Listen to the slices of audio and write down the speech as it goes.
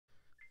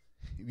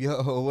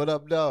Yo, what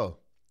up, though?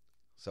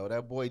 So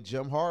that boy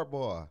Jim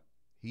Harbaugh,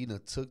 he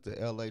done took the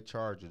L.A.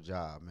 Charger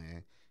job,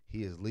 man.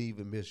 He is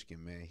leaving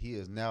Michigan, man. He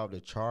is now the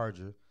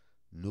Charger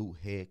new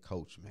head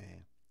coach,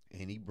 man.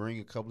 And he bring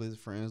a couple of his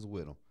friends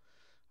with him.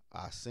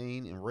 I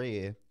seen and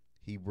read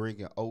he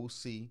bringing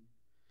OC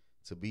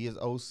to be his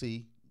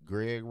OC,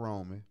 Greg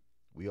Roman.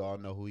 We all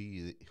know who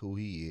he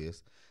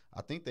is.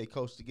 I think they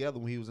coached together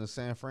when he was in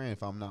San Fran,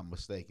 if I'm not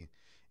mistaken.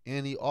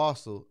 And he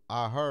also,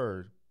 I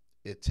heard,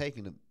 it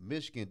taking the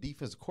Michigan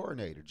defensive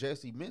coordinator,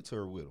 Jesse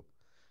Mentor, with him.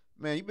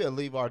 Man, you better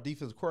leave our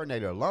defensive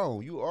coordinator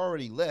alone. You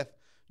already left.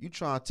 You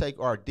trying to take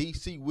our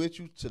DC with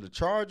you to the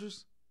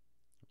Chargers?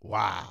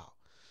 Wow.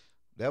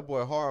 That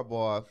boy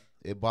Harbaugh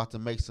is about to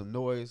make some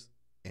noise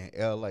in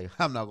LA.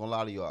 I'm not gonna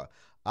lie to y'all.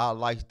 I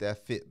like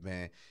that fit,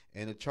 man.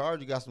 And the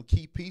Chargers got some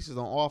key pieces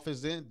on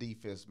offense and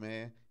defense,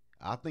 man.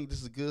 I think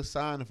this is a good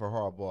signing for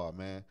Harbaugh,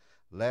 man.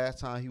 Last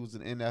time he was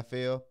in the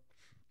NFL,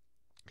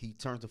 he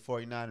turned the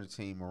 49er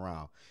team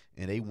around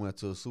and they went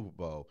to a Super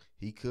Bowl.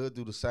 He could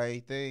do the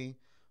same thing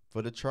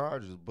for the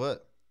Chargers,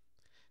 but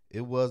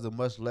it wasn't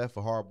much left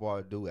for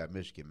Harbaugh to do at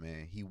Michigan,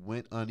 man. He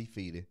went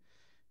undefeated.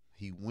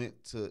 He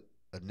went to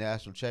a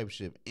national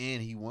championship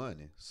and he won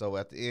it. So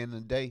at the end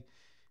of the day,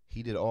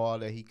 he did all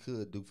that he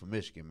could do for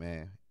Michigan,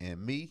 man.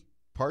 And me,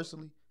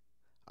 personally,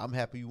 I'm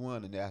happy he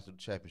won the national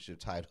championship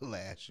title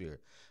last year.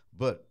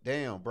 But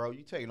damn, bro,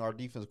 you taking our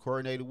defensive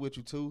coordinator with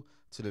you too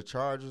to the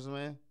Chargers,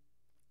 man.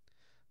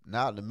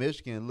 Now the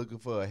Michigan looking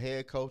for a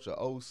head coach, a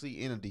OC,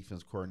 and a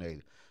defense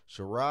coordinator.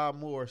 Sherrod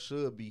Moore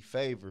should be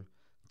favored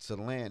to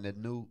land a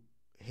new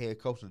head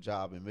coaching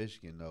job in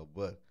Michigan, though.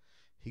 But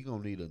he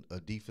gonna need a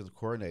defense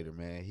coordinator,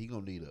 man. He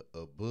gonna need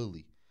a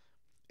bully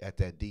at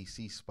that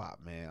DC spot,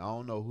 man. I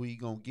don't know who he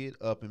gonna get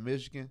up in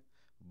Michigan,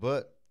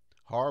 but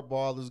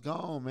Harbaugh is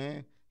gone,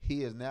 man.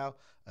 He is now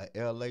a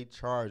LA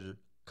Charger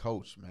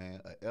coach, man.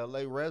 A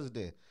LA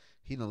resident.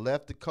 He done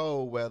left the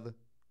cold weather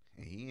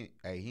and he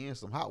in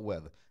some hot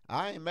weather.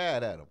 I ain't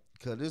mad at him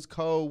because this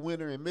cold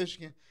winter in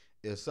Michigan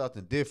is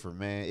something different,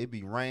 man. It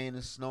be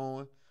raining,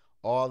 snowing,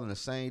 all in the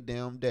same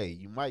damn day.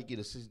 You might get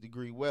a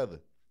 60-degree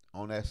weather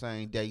on that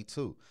same day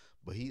too.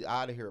 But he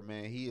out of here,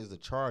 man. He is the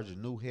Charger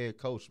new head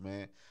coach,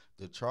 man.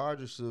 The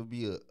Chargers should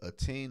be a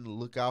team to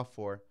look out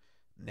for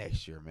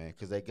next year, man,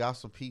 because they got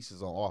some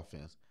pieces on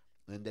offense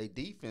and they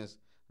defense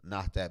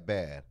not that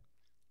bad.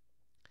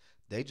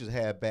 They just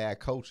had bad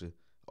coaching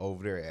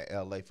over there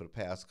at LA for the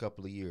past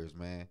couple of years,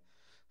 man.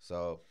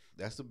 So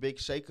that's a big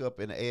shakeup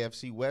in the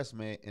AFC West,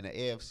 man, in the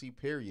AFC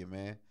period,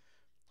 man.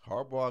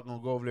 Harbaugh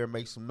gonna go over there and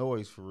make some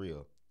noise for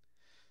real.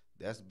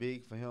 That's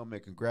big for him,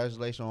 man.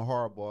 Congratulations on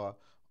Harbaugh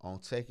on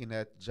taking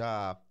that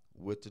job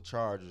with the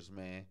Chargers,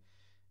 man.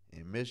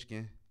 In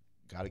Michigan,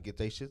 got to get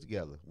their shit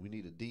together. We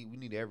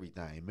need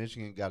everything.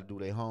 Michigan got to do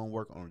their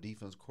homework on the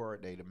defense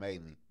coordinator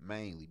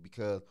mainly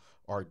because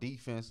our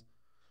defense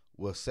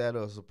will set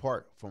us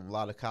apart from a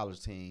lot of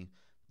college teams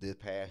this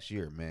past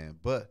year, man.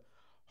 But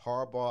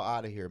Harbaugh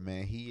out of here,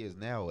 man. He is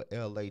now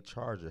a LA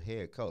Charger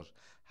head coach.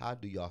 How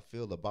do y'all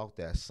feel about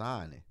that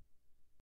signing?